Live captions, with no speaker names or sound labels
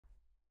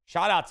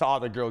Shout out to all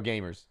the girl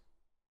gamers.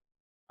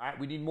 All right,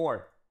 we need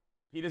more.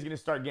 Peter's going to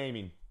start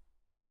gaming.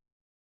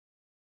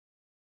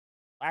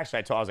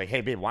 Actually, I was like, hey,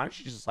 babe, why don't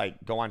you just,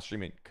 like, go on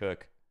stream and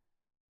cook?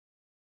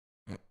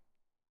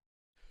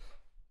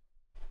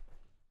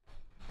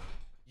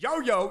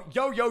 Yo.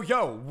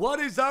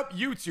 What is up,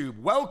 YouTube?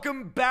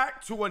 Welcome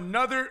back to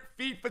another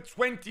FIFA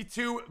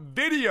 22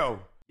 video.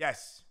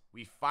 Yes,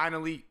 we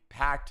finally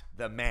packed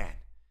the man.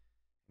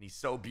 And he's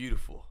so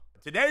beautiful.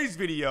 Today's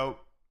video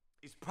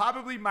is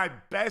probably my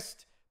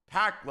best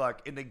pack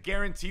luck in the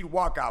guaranteed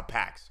walkout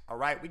packs. All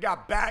right, we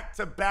got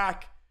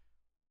back-to-back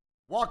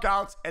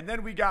walkouts, and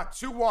then we got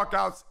 2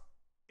 walkouts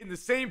in the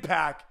same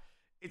pack.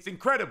 It's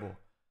incredible.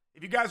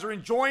 If you guys are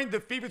enjoying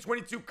the FIFA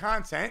 22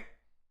 content,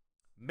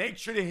 make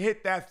sure to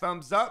hit that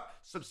thumbs up.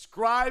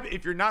 Subscribe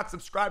if you're not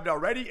subscribed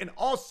already. And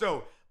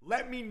also,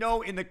 let me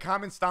know in the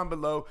comments down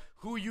below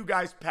who you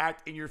guys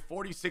packed in your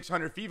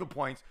 4,600 FIFA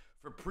points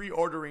for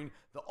pre-ordering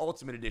the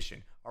Ultimate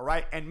Edition. All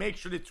right? And make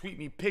sure to tweet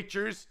me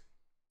pictures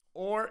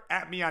or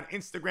at me on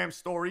Instagram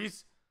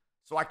stories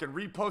so I can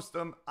repost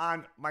them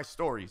on my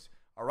stories.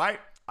 All right?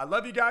 I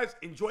love you guys.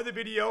 Enjoy the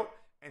video.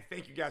 And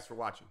thank you guys for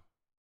watching.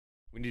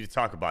 We need to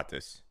talk about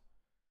this,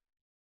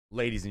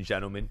 ladies and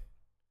gentlemen.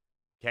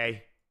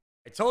 Okay?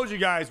 I told you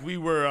guys we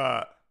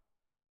were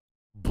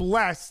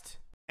blessed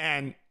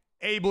and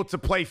able to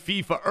play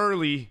FIFA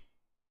early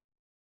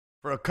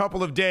for a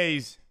couple of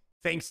days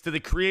thanks to the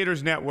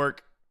Creators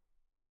Network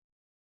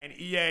and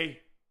EA.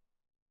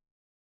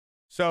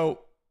 So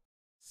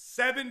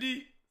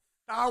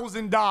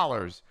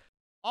 $70,000,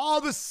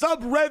 all the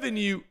sub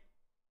revenue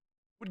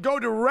would go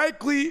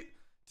directly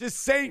to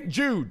St.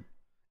 Jude.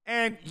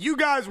 And you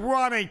guys were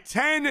on a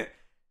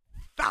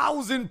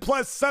 10,000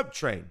 plus sub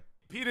train.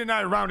 Pete and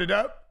I rounded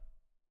up,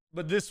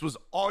 but this was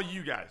all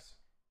you guys.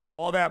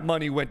 All that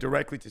money went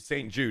directly to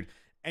St. Jude.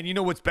 And you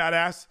know what's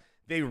badass?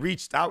 They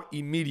reached out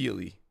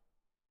immediately.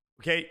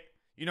 Okay?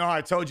 You know how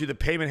I told you the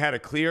payment had to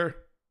clear?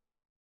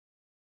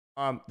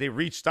 They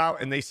reached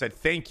out and they said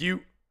thank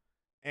you.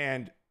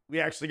 And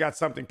we actually got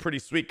something pretty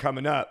sweet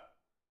coming up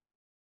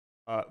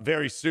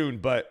very soon.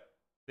 But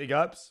big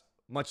ups.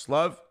 Much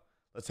love.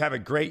 Let's have a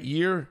great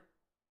year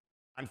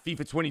on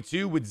FIFA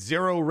 22 with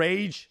 0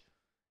 rage,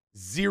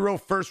 0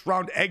 first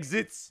round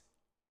exits.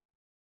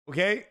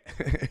 Okay?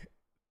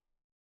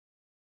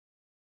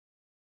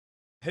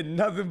 And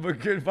nothing but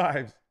good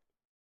vibes.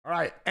 All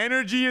right.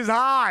 Energy is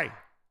high.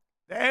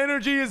 The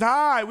energy is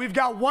high. We've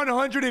got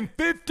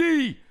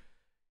 150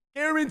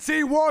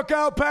 guaranteed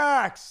walkout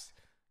packs.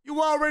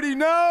 You already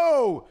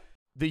know.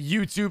 The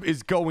YouTube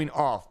is going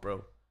off,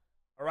 bro.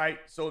 All right.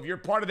 So if you're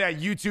part of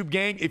that YouTube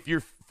gang, if you're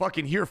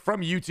fucking here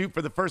from YouTube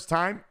for the first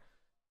time,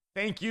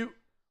 thank you.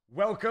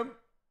 Welcome.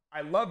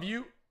 I love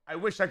you. I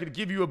wish I could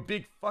give you a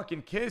big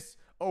fucking kiss.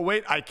 Oh,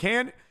 wait, I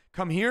can.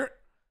 Come here.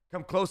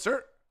 Come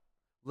closer.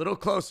 Little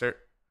closer.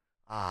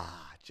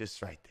 Ah,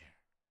 just right there.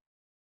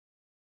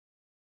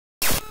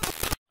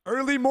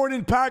 Early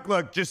morning pack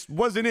luck just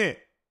wasn't it.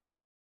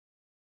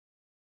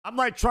 I'm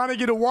like trying to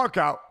get a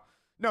walkout.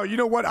 No, you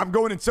know what? I'm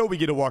going until we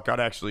get a walkout,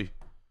 actually.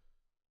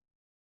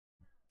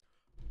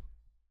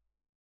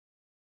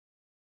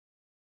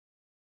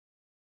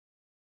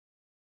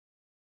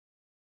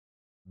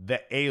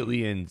 The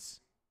aliens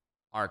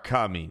are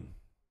coming.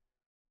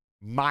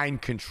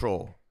 Mind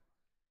control.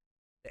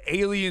 The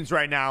aliens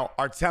right now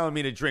are telling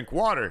me to drink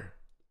water.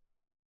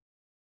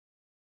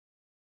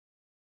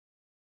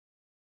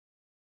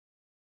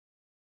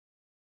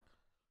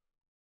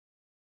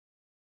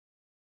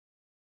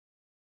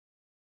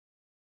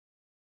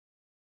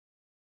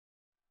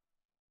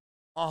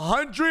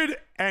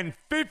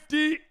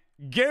 $150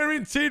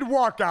 guaranteed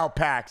walkout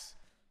packs.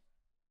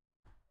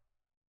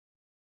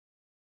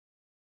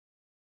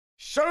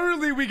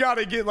 Surely we got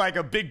to get like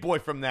a big boy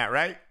from that,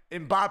 right?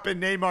 Mbappe,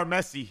 Neymar,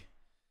 Messi.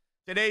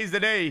 Today's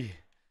the day.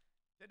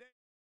 Today.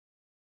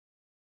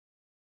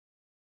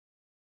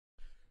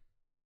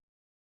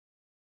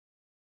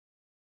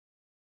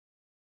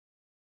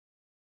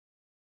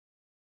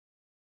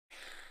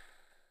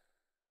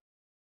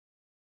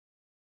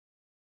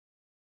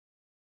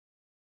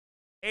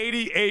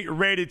 $88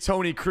 rated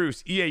Tony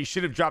Cruz. EA, you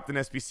should have dropped an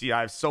SBC. I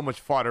have so much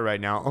fodder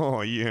right now.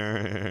 Oh,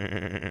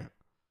 yeah.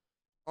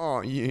 Oh,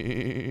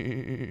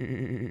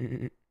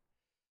 yeah.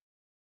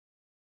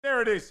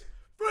 There it is.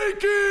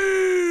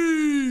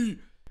 Frankie!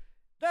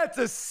 That's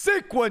a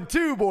sick one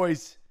too,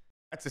 boys.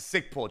 That's a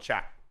sick pull,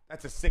 chat.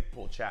 That's a sick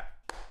pull, chat.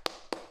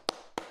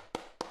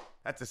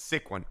 That's a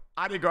sick one.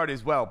 Odegaard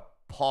as well.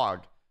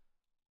 Pog.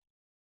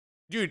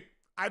 Dude,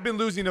 I've been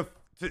losing to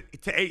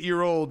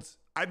 8-year-olds.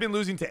 I've been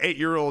losing to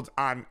 8-year-olds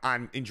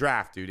in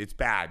draft, dude. It's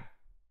bad.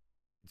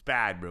 It's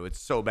bad, bro. It's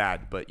so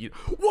bad. But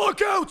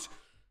walkout!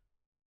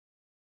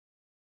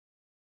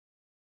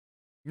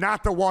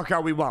 Not the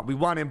walkout we want. We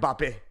want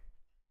Mbappe.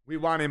 We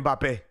want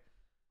Mbappe.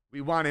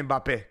 We want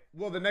Mbappe.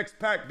 Will the next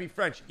pack be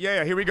French?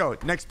 Yeah, here we go.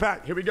 Next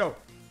pack. Here we go.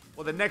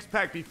 Will the next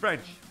pack be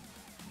French?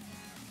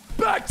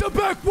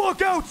 Back-to-back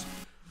walkouts!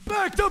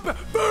 Back-to-back.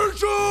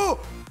 Virgil!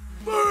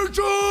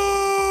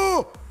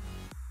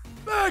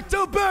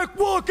 Back-to-back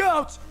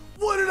walkouts!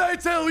 What did I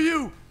tell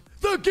you?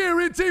 The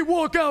guaranteed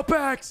walkout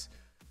packs.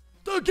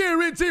 The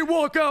guaranteed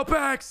walkout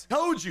packs.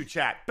 Told you,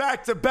 chat.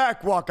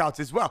 Back-to-back walkouts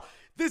as well.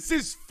 This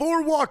is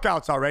 4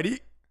 walkouts already.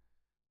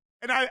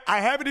 And I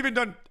haven't even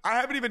done,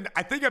 I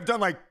think I've done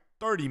like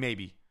 30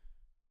 maybe.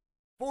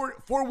 Four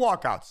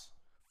walkouts.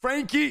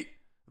 Frankie,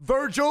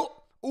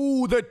 Virgil.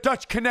 Ooh, the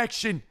Dutch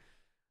connection.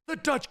 The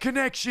Dutch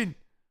connection.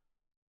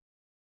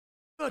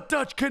 The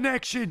Dutch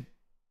connection.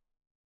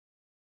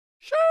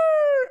 Sure.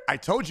 I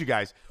told you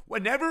guys,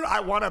 whenever I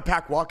want to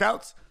pack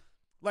walkouts,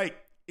 like,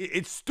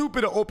 it's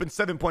stupid to open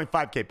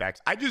 7.5K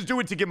packs. I just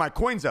do it to get my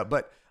coins up.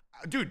 But,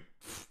 dude,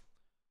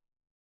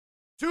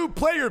 2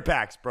 player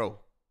packs, bro,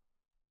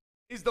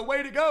 is the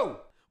way to go.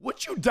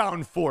 What you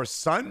down for,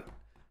 son?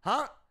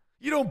 Huh?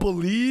 You don't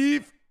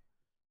believe?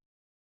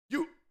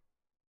 You...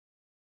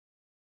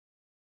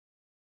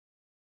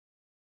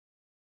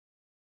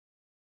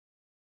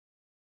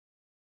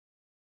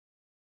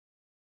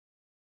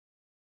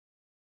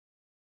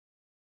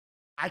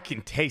 I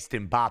can taste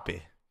Mbappe,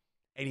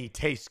 and he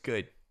tastes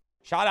good.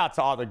 Shout out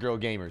to all the girl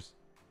gamers.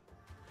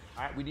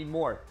 All right, we need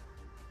more.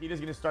 Peter's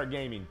gonna start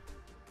gaming.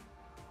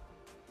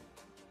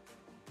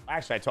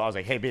 Actually, I was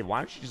like, hey, babe, why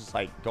don't you just,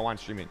 like, go on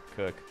stream and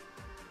cook?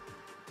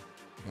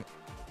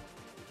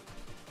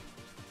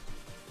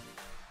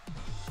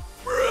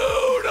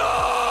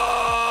 Bruno!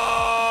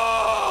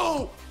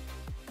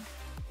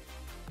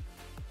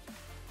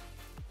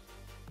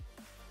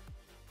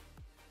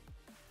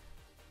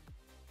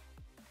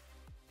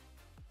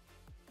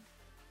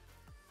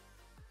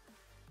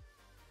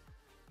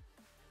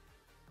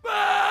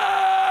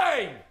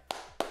 Bang!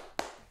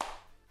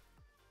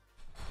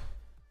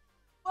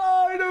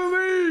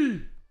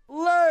 Finally!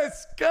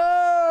 Let's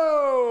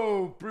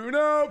go!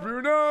 Bruno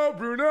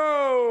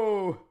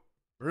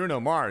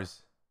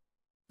Mars.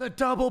 The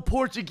double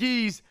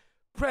Portuguese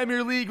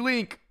Premier League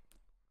link.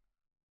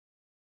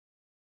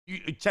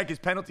 You check his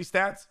penalty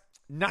stats.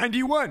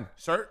 91,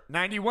 sir.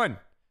 91.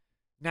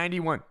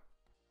 91.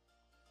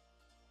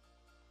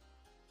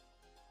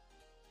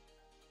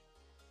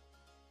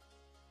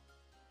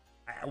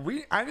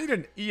 I need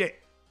an EA.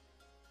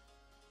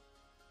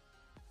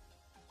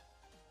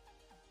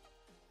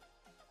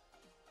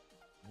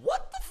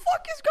 What the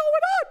fuck is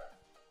going on?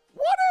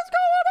 What is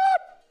going on?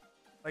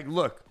 Like,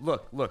 look.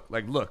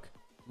 Like, look.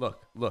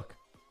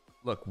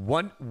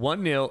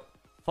 1-0.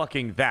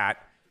 Fucking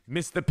that.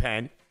 Missed the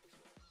pen.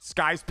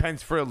 Sky's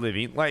pens for a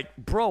living. Like,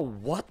 bro,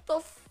 what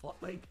the fuck?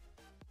 Like,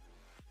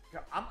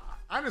 I'm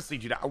honestly,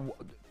 dude,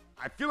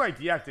 I feel like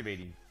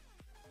deactivating.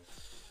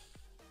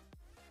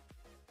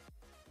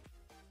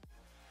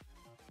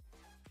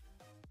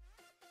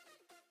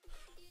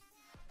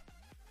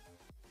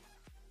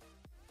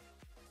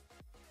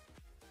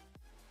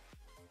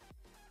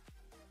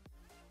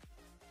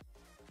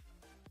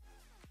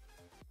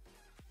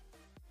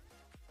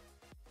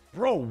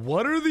 Bro,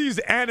 what are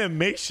these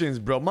animations,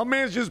 bro? My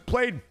man's just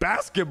played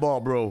basketball,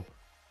 bro.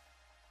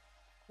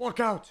 Walk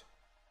out.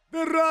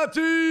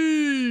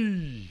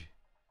 Verratti.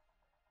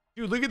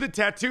 Dude, look at the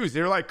tattoos.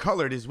 They're like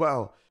colored as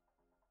well.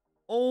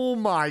 Oh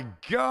my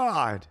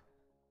God.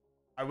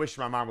 I wish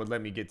my mom would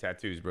let me get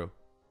tattoos, bro.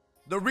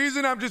 The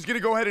reason I'm just going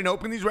to go ahead and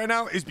open these right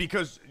now is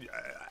because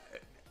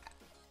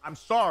I'm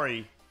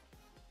sorry.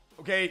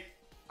 Okay?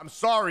 I'm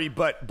sorry,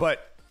 but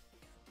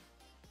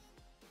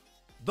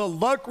the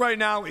luck right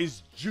now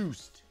is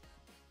juiced.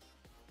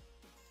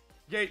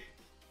 Okay?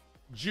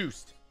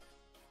 Juiced.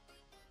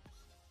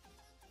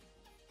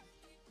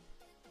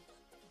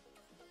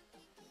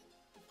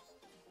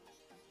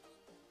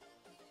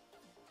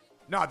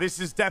 No,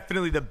 this is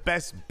definitely the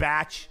best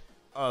batch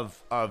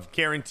of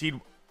guaranteed.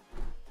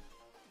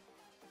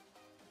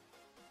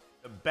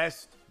 The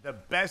best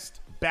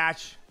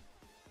batch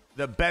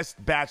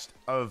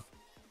of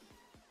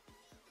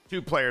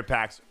 2-player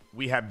packs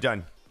we have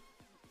done.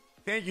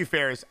 Thank you,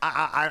 Ferris.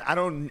 I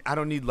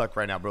don't need luck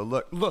right now, bro.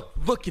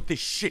 Look at this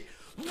shit.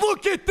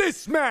 Look at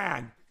this,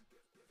 man.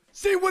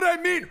 See what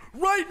I mean?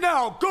 Right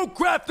now, go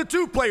grab the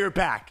 2-player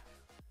pack.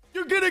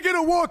 You're gonna get a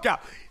walkout.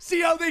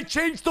 See how they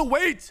change the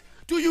weights?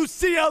 Do you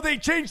see how they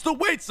change the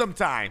weight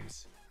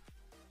sometimes?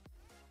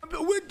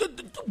 What?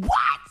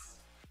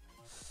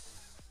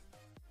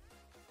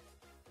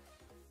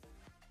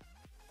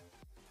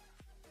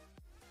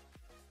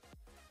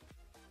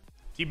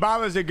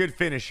 Dybala's a good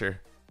finisher.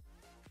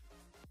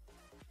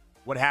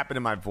 What happened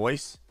to my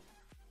voice?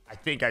 I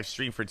think I've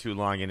streamed for too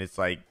long and it's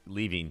like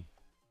leaving.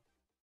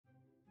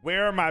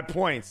 Where are my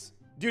points?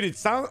 Dude, it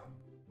sounds...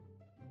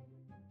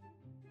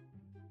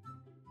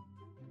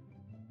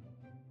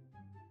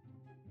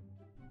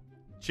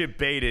 Chip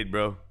baited,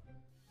 bro.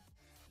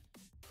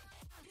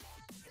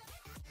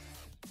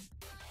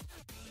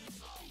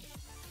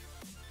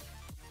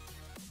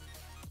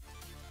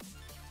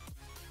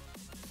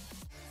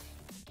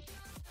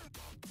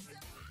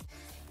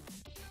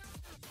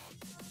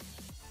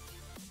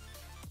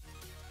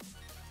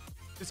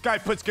 This guy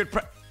puts good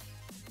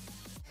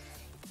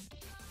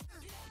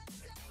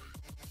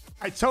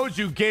I told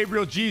you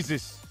Gabriel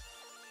Jesus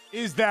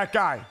is that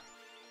guy.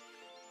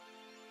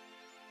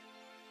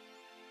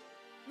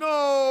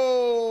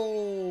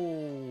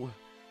 No.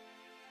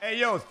 Hey,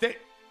 yo,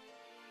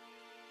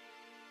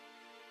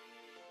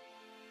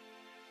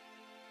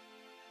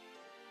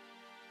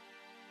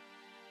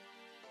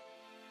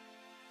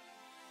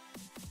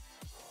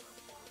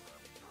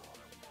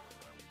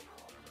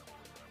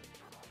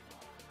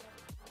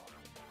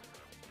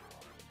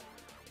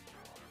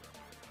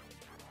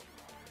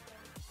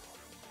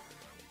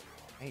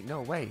 ain't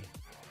no way.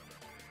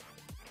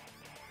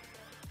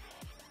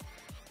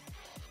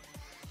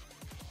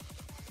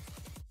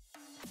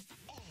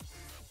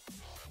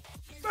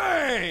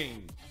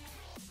 Bang!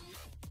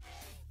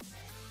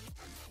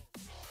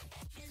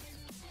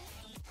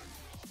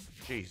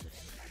 Jesus.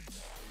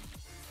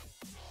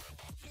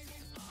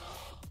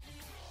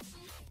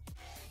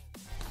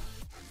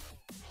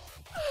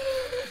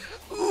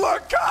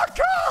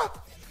 Lakaka!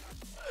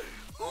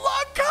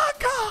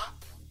 Lakaka!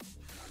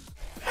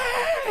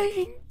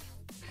 Bang!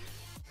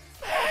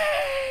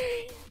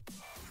 Bang!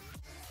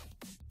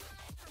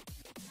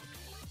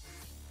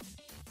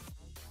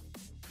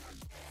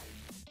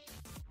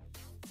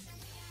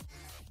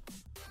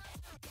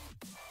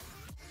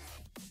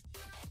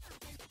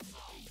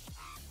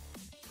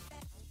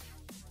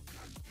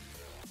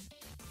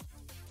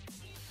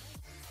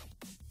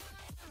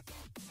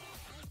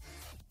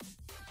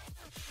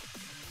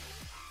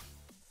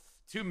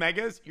 Two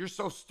megas? You're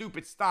so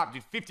stupid. Stop,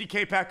 dude.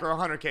 50K pack or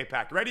 100K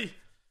pack. Ready?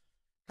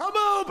 Come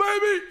on,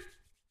 baby!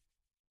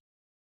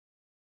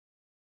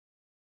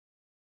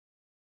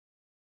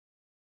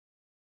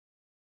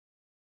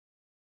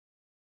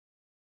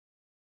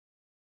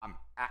 I'm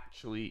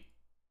actually,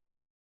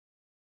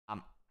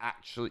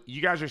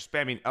 you guys are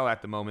spamming L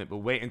at the moment, but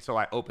wait until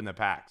I open the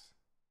packs.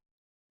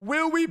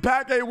 Will we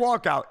pack a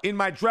walkout in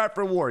my draft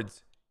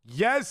rewards?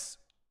 Yes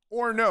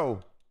or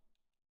no?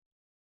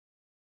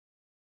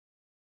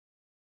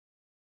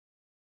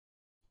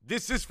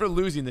 This is for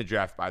losing the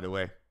draft, by the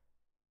way.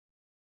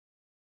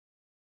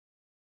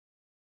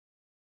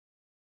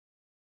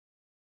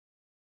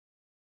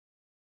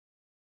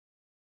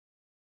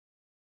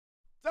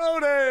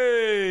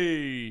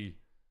 Tony!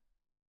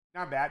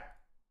 Not bad.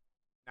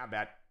 Not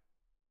bad.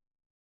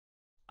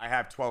 I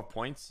have 12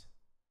 points.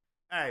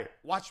 Hey,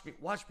 watch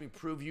me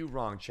prove you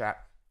wrong,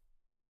 chat.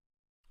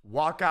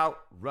 Walk out,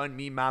 run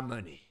me my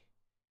money.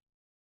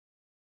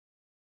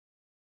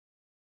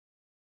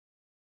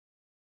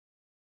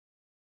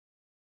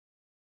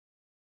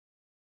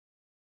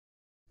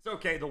 It's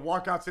okay. The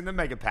walkout's in the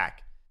mega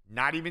pack.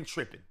 Not even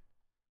tripping.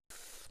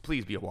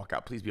 Please be a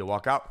walkout. Please be a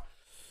walkout.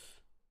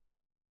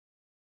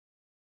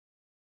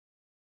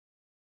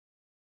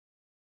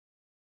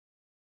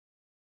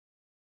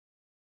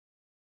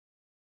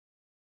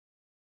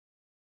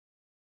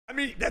 I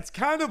mean, that's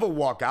kind of a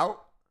walkout.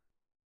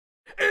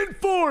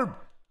 Inform!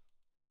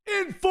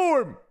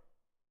 Inform!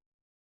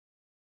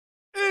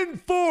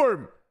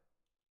 Inform!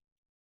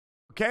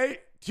 Okay,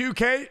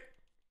 2K,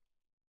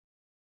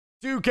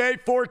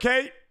 2K,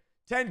 4K,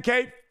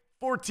 10K,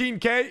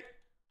 14K.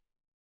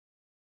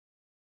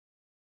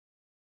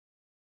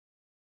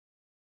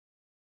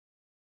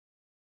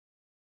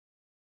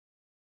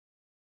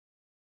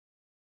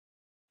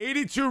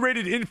 $82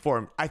 rated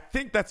Inform. I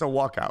think that's a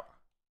walkout.